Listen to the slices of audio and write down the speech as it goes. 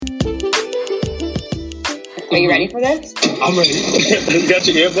Are you ready for this? I'm ready. You got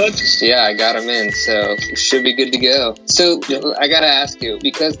your earbuds? Yeah, I got them in, so should be good to go. So I gotta ask you,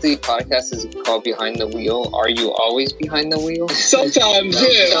 because the podcast is called Behind the Wheel, are you always behind the wheel? Sometimes,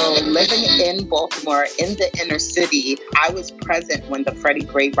 yeah. So living in Baltimore, in the inner city, I was present when the Freddie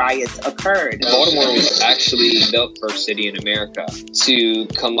Gray riots occurred. Baltimore was actually the first city in America to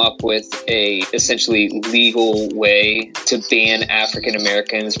come up with a essentially legal way to ban African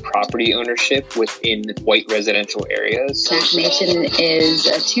Americans' property ownership within white residential areas. Machination is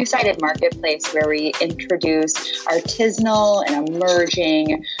a two-sided marketplace where we introduce artisanal and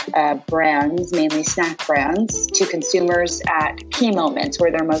emerging brands, mainly snack brands, to consumers at key moments where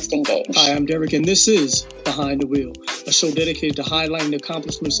they're most engaged. Hi, I'm Derek, and this is Behind the Wheel, a show dedicated to highlighting the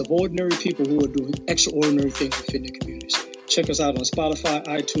accomplishments of ordinary people who are doing extraordinary things within their communities. Check us out on Spotify,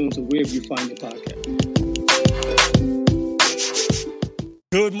 iTunes, or wherever you find your podcast.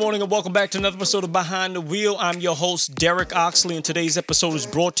 Good morning and welcome back to another episode of Behind the Wheel. I'm your host, Derek Oxley, and today's episode is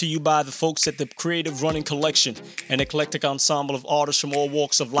brought to you by the folks at the Creative Running Collection, an eclectic ensemble of artists from all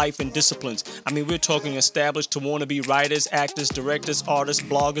walks of life and disciplines. I mean, we're talking established to wannabe writers, actors, directors, artists,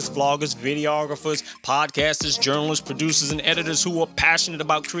 bloggers, vloggers, videographers, podcasters, journalists, producers, and editors who are passionate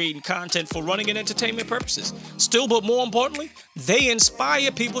about creating content for running and entertainment purposes. Still, but more importantly, they inspire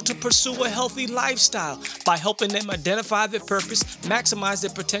people to pursue a healthy lifestyle by helping them identify their purpose, maximize their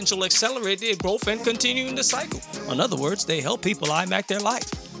potential, accelerate their growth, and continuing the cycle. In other words, they help people IMAC their life.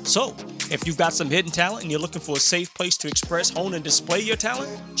 So, if you've got some hidden talent and you're looking for a safe place to express, hone, and display your talent,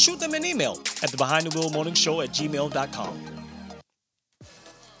 shoot them an email at thebehindthewheelmorningshow@gmail.com.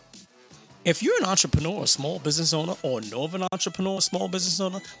 If you're an entrepreneur, a small business owner, or know of an entrepreneur, or small business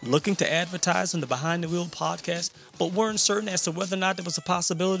owner looking to advertise on the Behind the Wheel podcast, but weren't certain as to whether or not there was a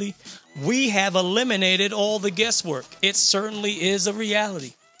possibility, we have eliminated all the guesswork. It certainly is a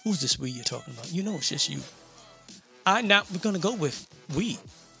reality. Who's this we you're talking about? You know it's just you. We're going to go with we.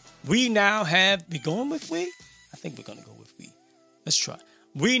 We now have, we going with we? I think we're going to go with we. Let's try.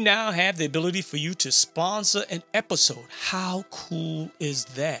 We now have the ability for you to sponsor an episode. How cool is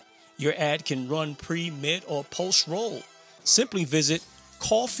that? Your ad can run pre, mid, or post roll. Simply visit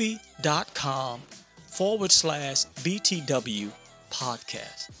coffee.com/BTW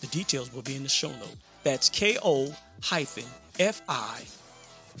podcast. The details will be in the show note. That's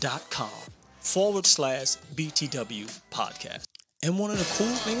KO-fi.com/BTW podcast. And one of the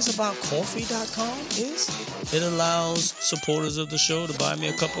cool things about coffee.com is it allows supporters of the show to buy me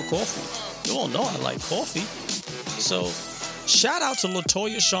a cup of coffee. You all know I like coffee. So shout out to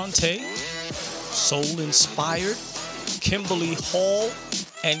Latoya Shante, Soul Inspired, Kimberly Hall,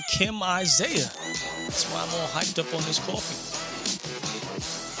 and Kim Isaiah. That's why I'm all hyped up on this coffee.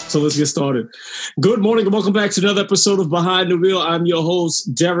 So let's get started. Good morning and welcome back to another episode of Behind the Wheel. I'm your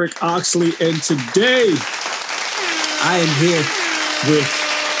host, Derek Oxley, and today I am here with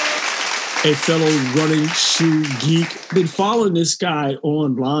a fellow running shoe geek. Been following this guy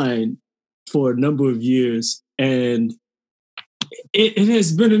online for a number of years, and it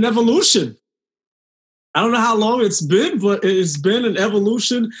has been an evolution. I don't know how long it's been, but it's been an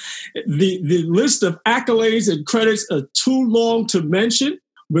evolution. The list of accolades and credits are too long to mention.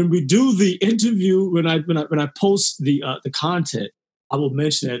 When we do the interview, when I post the content, I will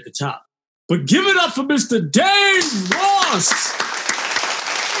mention it at the top. But give it up for Mr. Dave Ross.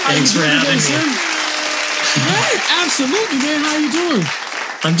 Thanks for having me. Hey, absolutely, man. How you doing?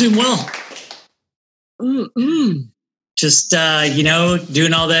 I'm doing well. Just,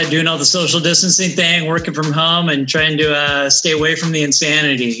 doing all the social distancing thing, working from home and trying to stay away from the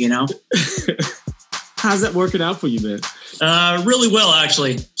insanity, How's that working out for you, man? Really well,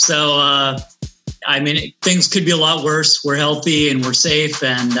 actually. So, things could be a lot worse. We're healthy and we're safe,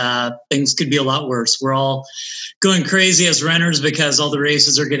 and things could be a lot worse. We're all going crazy as runners because all the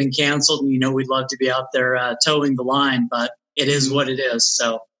races are getting canceled, and we'd love to be out there towing the line, but it is what it is.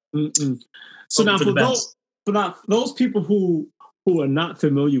 So, So now for those people who are not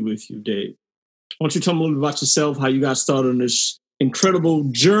familiar with you, Dave, why don't you tell me a little bit about yourself, how you got started on this incredible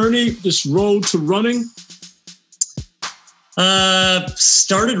journey, this road to running?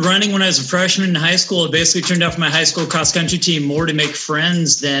 Started running when I was a freshman in high school. It basically turned out for my high school cross-country team more to make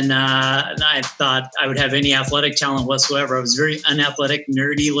friends than I thought I would have any athletic talent whatsoever. I was a very unathletic,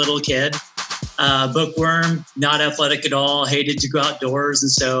 nerdy little kid. Bookworm, not athletic at all, hated to go outdoors.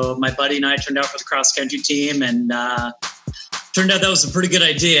 And so my buddy and I turned out for the cross-country team, and turned out that was a pretty good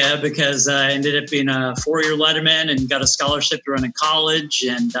idea because I ended up being a 4-year letterman and got a scholarship to run in college,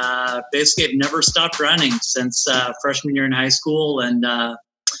 and basically I've never stopped running since freshman year in high school. And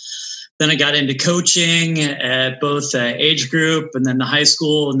Then I got into coaching at both age group and then the high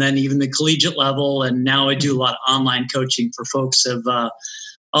school and then even the collegiate level. And now I do a lot of online coaching for folks of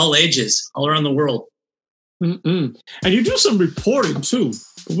all ages, all around the world. And you do some reporting too.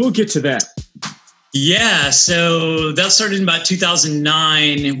 But we'll get to that. Yeah, so that started in about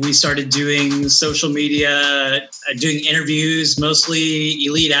 2009. We started doing social media, doing interviews, mostly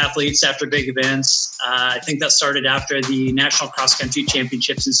elite athletes after big events. I think that started after the National Cross Country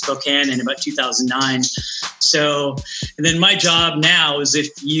Championships in Spokane in about 2009. So, and then my job now is if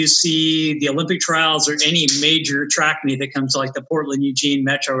you see the Olympic trials or any major track meet that comes to like the Portland, Eugene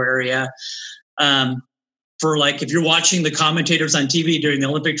metro area, for like, if you're watching the commentators on TV during the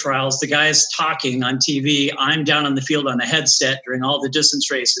Olympic trials, the guys talking on TV, I'm down on the field on the headset during all the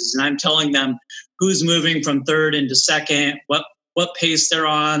distance races. And I'm telling them who's moving from third into second, what pace they're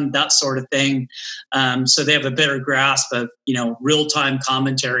on, that sort of thing. So they have a better grasp of, real-time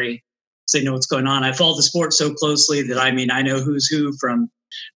commentary. So they know what's going on. I follow the sport so closely that, I know who's who from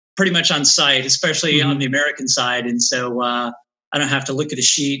pretty much on site, especially on the American side. And so I don't have to look at a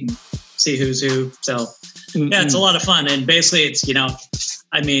sheet and see who's who. So yeah, it's a lot of fun. And basically it's,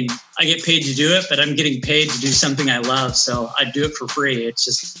 I get paid to do it, but I'm getting paid to do something I love. So I do it for free. It's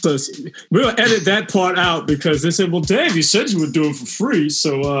just. So we'll edit that part out because they said, well, Dave, you said you would do it for free.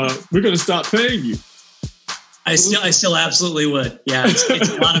 So we're going to stop paying you. I still absolutely would. Yeah, it's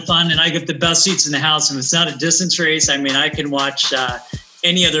a lot of fun. And I get the best seats in the house. If it's not a distance race, I can watch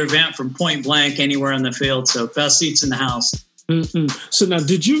any other event from point blank anywhere on the field. So best seats in the house. So now,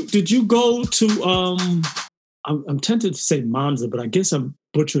 did you go to? I'm tempted to say Monza, but I guess I'm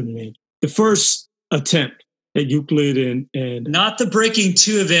butchering the name. The first attempt at Euclid and not the Breaking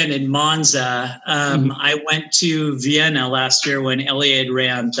 2 event in Monza. I went to Vienna last year when Elliot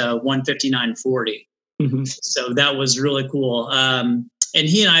ran the 1:59:40. So that was really cool. And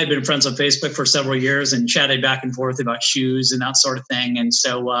he and I had been friends on Facebook for several years and chatted back and forth about shoes and that sort of thing. And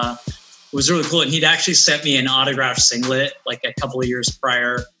so it was really cool. And he'd actually sent me an autographed singlet like a couple of years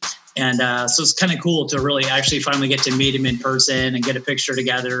prior. And so it's kind of cool to really actually finally get to meet him in person and get a picture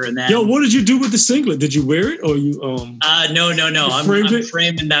together. And then, what did you do with the singlet? Did you wear it or you? No. I'm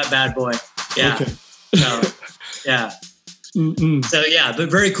framing that bad boy. Yeah. Okay. So, yeah. So yeah,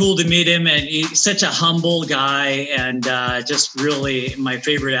 but very cool to meet him, and he's such a humble guy, and just really my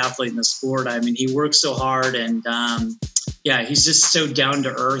favorite athlete in the sport. He works so hard, and he's just so down to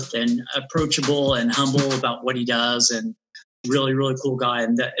earth and approachable and humble about what he does, and really, really cool guy.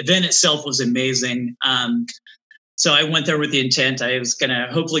 And the event itself was amazing. So I went there with the intent I was going to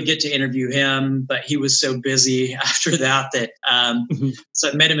hopefully get to interview him, but he was so busy after that so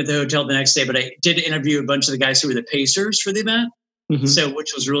I met him at the hotel the next day, but I did interview a bunch of the guys who were the pacers for the event. So,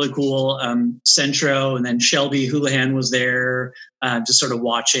 which was really cool. Centro and then Shelby Houlihan was there, just sort of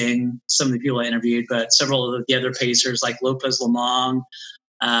watching some of the people I interviewed, but several of the other pacers like Lopez Lamong.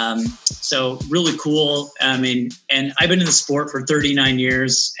 So really cool. And I've been in the sport for 39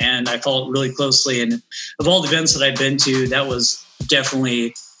 years and I follow it really closely. And of all the events that I've been to, that was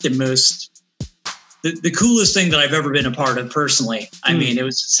definitely the coolest thing that I've ever been a part of personally. It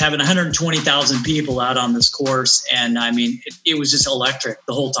was just having 120,000 people out on this course. And it was just electric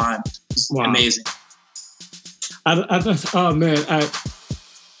the whole time. It was amazing. I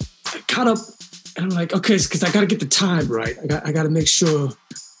got up and I'm like, okay, because I got to get the time right. I got to make sure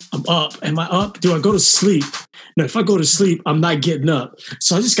I'm up. Am I up? Do I go to sleep? No, if I go to sleep, I'm not getting up.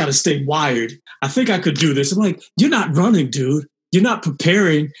 So I just got to stay wired. I think I could do this. I'm like, you're not running, dude. You're not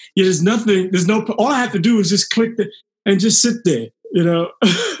preparing. All I have to do is just click and just sit there,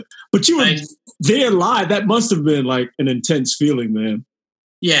 But you were there live. That must have been like an intense feeling, man.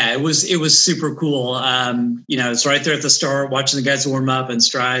 Yeah, it was super cool. It's right there at the start, watching the guys warm up and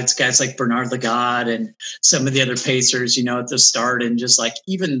strides, guys like Bernard Lagat and some of the other pacers, at the start. And just like,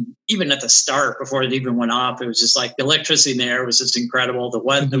 even at the start, before it even went off, it was just like the electricity in the air was just incredible. The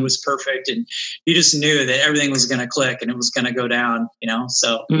weather was perfect. And you just knew that everything was going to click and it was going to go down,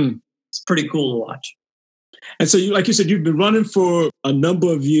 so it's pretty cool to watch. And so like you said, you've been running for a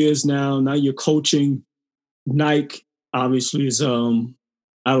number of years now. Now you're coaching. Nike obviously is,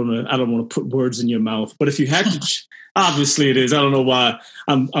 I don't know. I don't want to put words in your mouth, but if you had to, obviously it is. I don't know why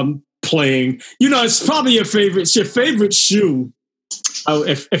I'm playing. It's probably your favorite. It's your favorite shoe.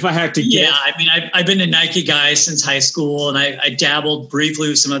 If I had to guess. Yeah, I've been a Nike guy since high school, and I dabbled briefly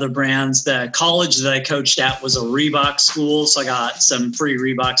with some other brands. The college that I coached at was a Reebok school, so I got some free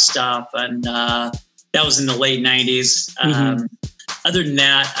Reebok stuff, and that was in the late 90s. Other than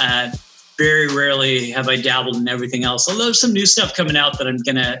that, very rarely have I dabbled in everything else. Although there's some new stuff coming out that I'm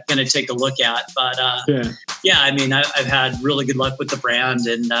gonna take a look at. But I've had really good luck with the brand,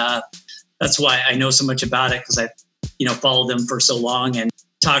 and that's why I know so much about it, because I've, followed them for so long and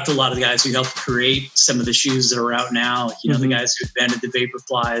talked to a lot of the guys who helped create some of the shoes that are out now, the guys who invented the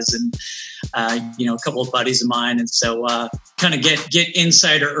Vaporflies and, a couple of buddies of mine. And so kind of get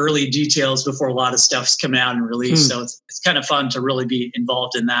insider early details before a lot of stuff's coming out and released. So it's kind of fun to really be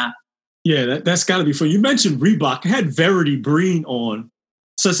involved in that. Yeah, that's got to be fun. You mentioned Reebok. I had Verity Breen on.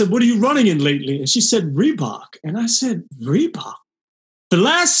 So I said, what are you running in lately? And she said, Reebok. And I said, Reebok? The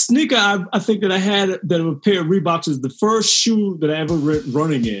last sneaker I think that I had that a pair of Reeboks is the first shoe that I ever went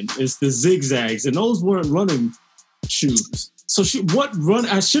running in. It's the Zigzags. And those weren't running shoes. So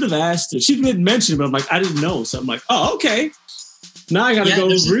I should have asked her. She didn't mention it, but I'm like, I didn't know. So I'm like, oh, okay. Now I got to go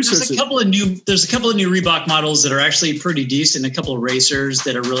research There's a couple of new Reebok models that are actually pretty decent. A couple of racers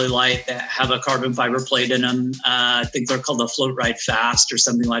that are really light that have a carbon fiber plate in them. I think they're called the Float Ride Fast or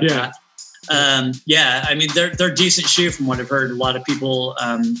something like that. I mean, they're decent shoe from what I've heard. A lot of people,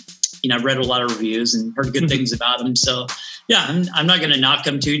 I've read a lot of reviews and heard good things about them. So yeah, I'm not going to knock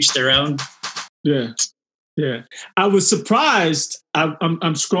them, to each their own. Yeah. Yeah. I was surprised. I'm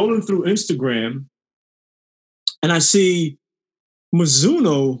scrolling through Instagram and I see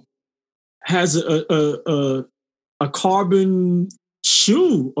Mizuno has a carbon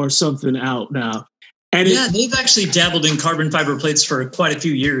shoe or something out now. And they've actually dabbled in carbon fiber plates for quite a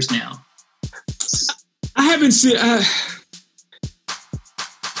few years now. I haven't seen.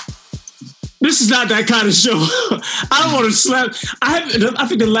 This is not that kind of show. I don't want to slap. I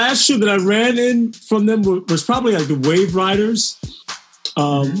think the last shoe that I ran in from them was probably like the Wave Riders.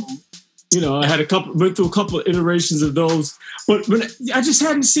 I had went through a couple of iterations of those, but I just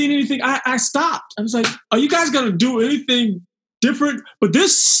hadn't seen anything. I stopped. I was like, are you guys going to do anything different? But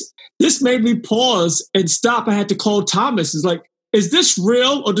this made me pause and stop. I had to call Thomas. It's like, is this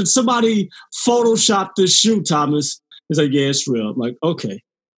real or did somebody Photoshop this shoe, Thomas? He's like, yeah, it's real. I'm like, okay.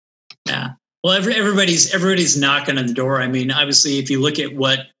 Yeah. Well, everybody's knocking on the door. I mean, obviously, if you look at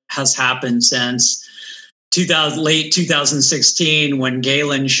what has happened since late 2016, when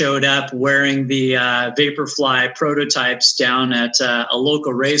Galen showed up wearing the Vaporfly prototypes down at a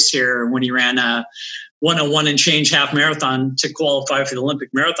local race here, when he ran a 101 and change half marathon to qualify for the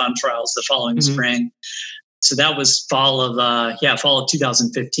Olympic marathon trials the following spring. So that was fall of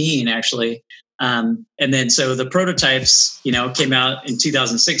 2015, actually. And then so the prototypes, came out in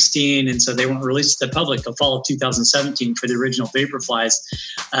 2016. And so they weren't released to the public until fall of 2017 for the original Vaporflies.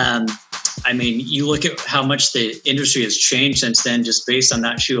 I mean, you look at how much the industry has changed since then, just based on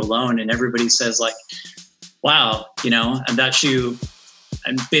that shoe alone. And everybody says like, wow, and that shoe,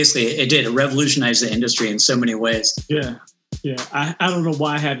 and basically it revolutionized the industry in so many ways. Yeah. Yeah. I don't know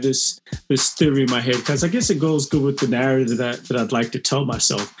why I had this theory in my head, because I guess it goes good with the narrative that I'd like to tell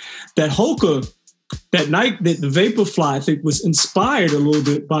myself. That Hoka, that the Vaporfly, I think, was inspired a little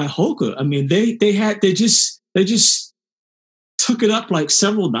bit by Hoka. I mean, they just took it up like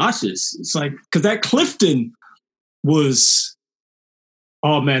several notches. It's like, because that Clifton was,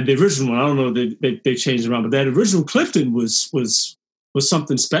 oh man, the original one, I don't know, they changed around, but that original Clifton was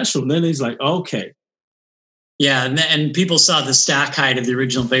something special. And then he's like, okay. Yeah, and people saw the stack height of the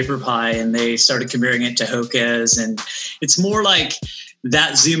original Vaporfly, and they started comparing it to Hoka's, and it's more like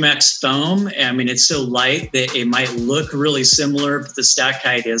that ZoomX foam. I mean, it's so light that it might look really similar, but the stack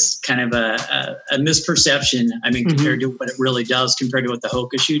height is kind of a misperception. I mean, compared to what it really does, compared to what the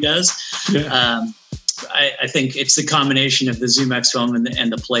Hoka shoe does. Yeah. I think it's the combination of the ZoomX foam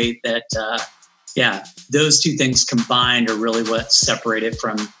and the plate that, those two things combined are really what separate it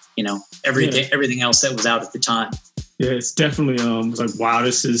from everything else that was out at the time. Yeah, it's definitely it's like, wow,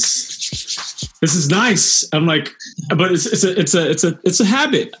 this is nice. I'm like, but it's a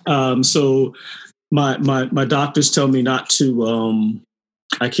habit. So my doctors tell me not to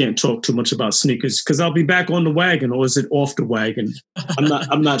I can't talk too much about sneakers because I'll be back on the wagon, or is it off the wagon?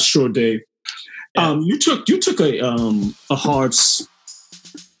 I'm not sure, Dave. Yeah. You took a hard,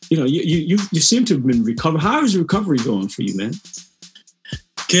 you seem to have been recovered. How is your recovery going for you, man?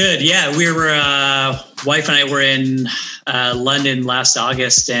 Good. Yeah, we were, wife and I were in London last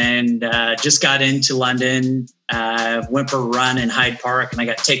August and just got into London, went for a run in Hyde Park, and I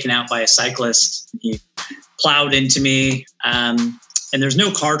got taken out by a cyclist. He plowed into me, and there's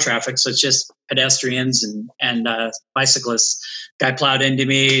no car traffic, so it's just pedestrians and bicyclists. Guy plowed into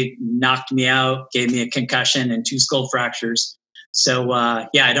me, knocked me out, gave me a concussion and 2 skull fractures. So, I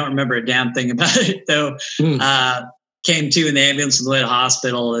don't remember a damn thing about it, though. Came to in the ambulance and went to the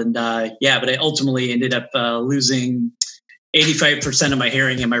hospital. And but I ultimately ended up losing 85% of my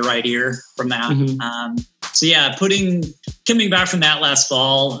hearing in my right ear from that. So yeah, coming back from that last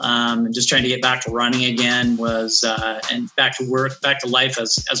fall, and just trying to get back to running again was, and back to work, back to life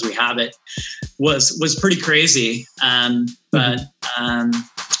as we have it was pretty crazy. But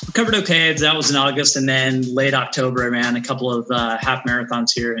recovered okay. That was in August, and then late October, I ran a couple of half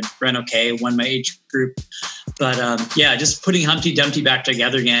marathons here and ran okay, won my age group. But yeah, just putting Humpty Dumpty back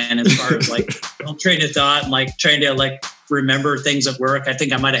together again as far as like train of thought and like trying to like remember things at work. I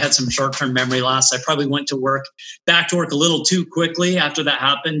think I might have had some short-term memory loss. I probably went back to work a little too quickly after that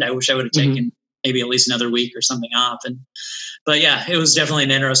happened. I wish I would have taken maybe at least another week or something off. But yeah, it was definitely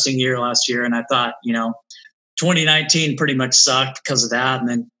an interesting year last year. And I thought, 2019 pretty much sucked because of that. And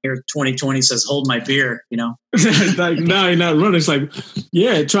then here 2020 says, hold my beer, Like now you're not running. It's like,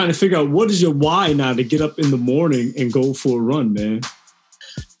 yeah, trying to figure out what is your why now to get up in the morning and go for a run, man.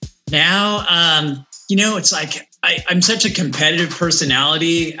 Now, it's like I'm such a competitive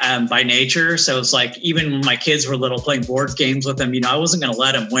personality by nature. So it's like even when my kids were little playing board games with them, I wasn't going to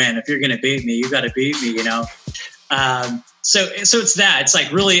let them win. If you're going to beat me, you got to beat me, So it's that. It's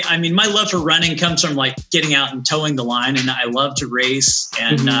like really, I mean, my love for running comes from like getting out and towing the line, and I love to race.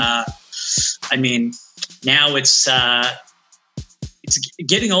 And I mean, now it's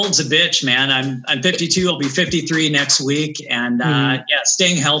getting old's a bitch, man. I'm 52. I'll be 53 next week, and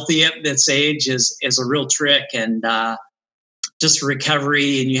staying healthy at this age is a real trick, and just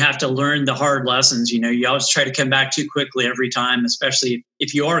recovery. And you have to learn the hard lessons. You always try to come back too quickly every time, especially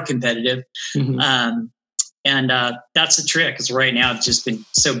if you are competitive. And that's the trick, because right now it's just been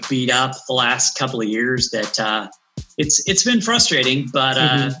so beat up the last couple of years that it's been frustrating. But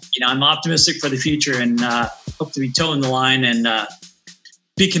I'm optimistic for the future and hope to be towing the line and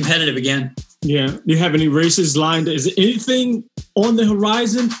be competitive again. Yeah. Do you have any races lined? Is there anything on the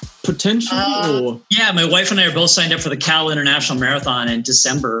horizon potentially? Yeah, my wife and I are both signed up for the Cal International Marathon in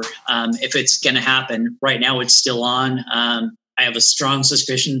December. If it's going to happen, right now it's still on. I have a strong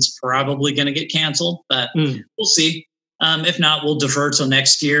suspicion it's probably going to get canceled, but we'll see. If not, we'll defer till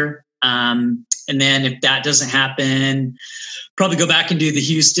next year. And then if that doesn't happen, probably go back and do the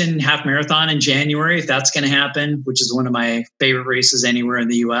Houston Half Marathon in January, if that's going to happen, which is one of my favorite races anywhere in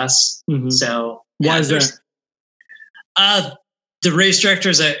the U.S. So why is that? The race director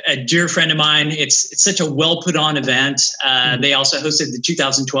is a dear friend of mine. It's such a well put on event. They also hosted the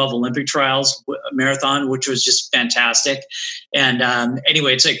 2012 Olympic Trials Marathon, which was just fantastic. And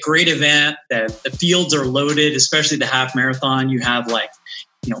anyway, it's a great event. The fields are loaded, especially the half marathon. You have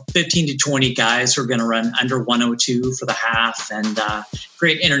 15 to 20 guys who are going to run under 102 for the half, and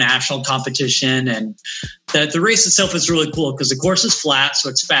great international competition. And the race itself is really cool because the course is flat, so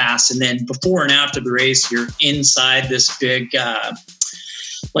it's fast. And then before and after the race, you're inside this big,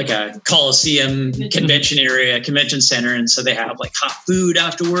 like a Coliseum convention center. And so they have like hot food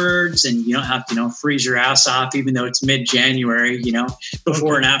afterwards, and you don't have to, freeze your ass off, even though it's mid-January,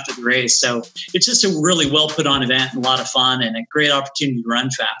 before and after the race. So it's just a really well put on event and a lot of fun and a great opportunity to run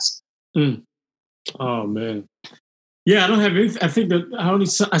fast. Oh man. Yeah, I don't have anything. I think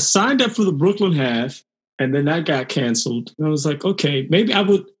that I signed up for the Brooklyn Half, and then that got canceled. And I was like, okay, maybe I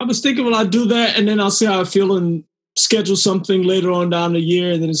was thinking, well, I'll do that, and then I'll see how I feel and schedule something later on down the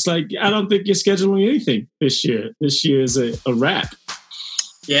year. And then it's like, I don't think you're scheduling anything this year. This year is a wrap.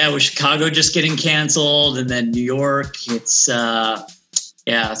 Yeah, with Chicago just getting canceled, and then New York, it's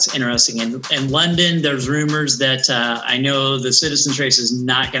interesting. In London, there's rumors that I know the Citizens race is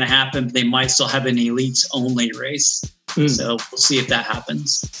not going to happen, but they might still have an elites only race. So we'll see if that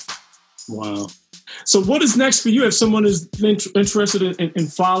happens. Wow. So what is next for you? If someone is interested in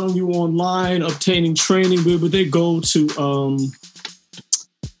following you online, obtaining training, where would they go to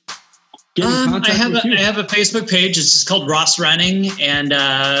get in contact with you? I have a Facebook page. It's just called Ross Running. And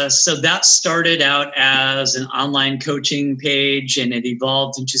so that started out as an online coaching page, and it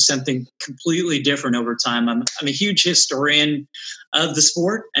evolved into something completely different over time. I'm a huge historian of the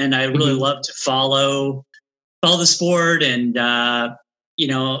sport, and I really love to follow the sport and,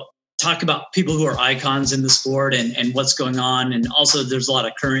 talk about people who are icons in the sport and what's going on. And also there's a lot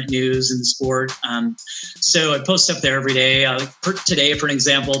of current news in the sport. So I post up there every day. Today, for an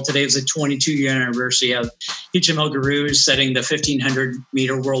example, today was the 22-year anniversary of Hicham El Guerrouj setting the 1,500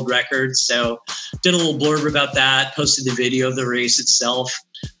 meter world record. So did a little blurb about that, posted the video of the race itself,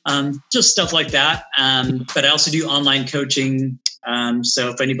 just stuff like that. But I also do online coaching. So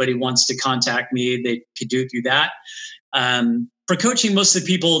if anybody wants to contact me, they could do it through that. For coaching, most of the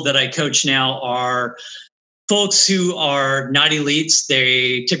people that I coach now are folks who are not elites.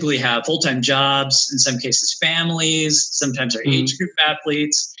 They typically have full-time jobs, in some cases families, sometimes are age group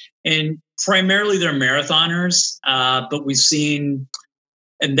athletes, and primarily they're marathoners. But we've seen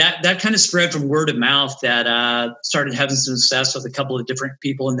and that kind of spread from word of mouth. That started having some success with a couple of different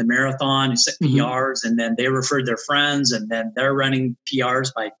people in the marathon who set PRs, and then they referred their friends, and then they're running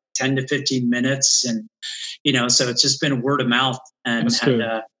PRs by 10 to 15 minutes, and so it's just been word of mouth, and That's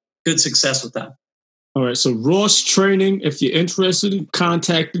had good success with that. All right, so Ross Training, if you're interested in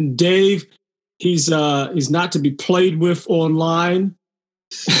contacting Dave, he's not to be played with online.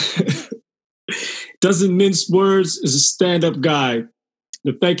 Doesn't mince words, is a stand-up guy.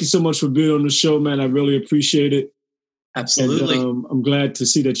 But thank you so much for being on the show, man. I really appreciate it. Absolutely. And, I'm glad to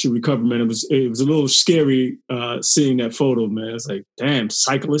see that you recovered, man. It was a little scary seeing that photo, man. It's like, damn,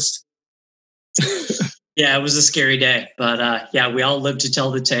 cyclist. Yeah, it was a scary day, but we all lived to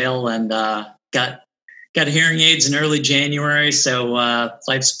tell the tale, and got hearing aids in early January, so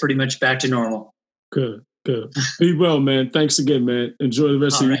life's pretty much back to normal. Good. Be well, man. Thanks again, man. Enjoy the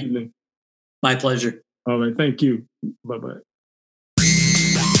rest of your evening. My pleasure. All right. Thank you. Bye-bye.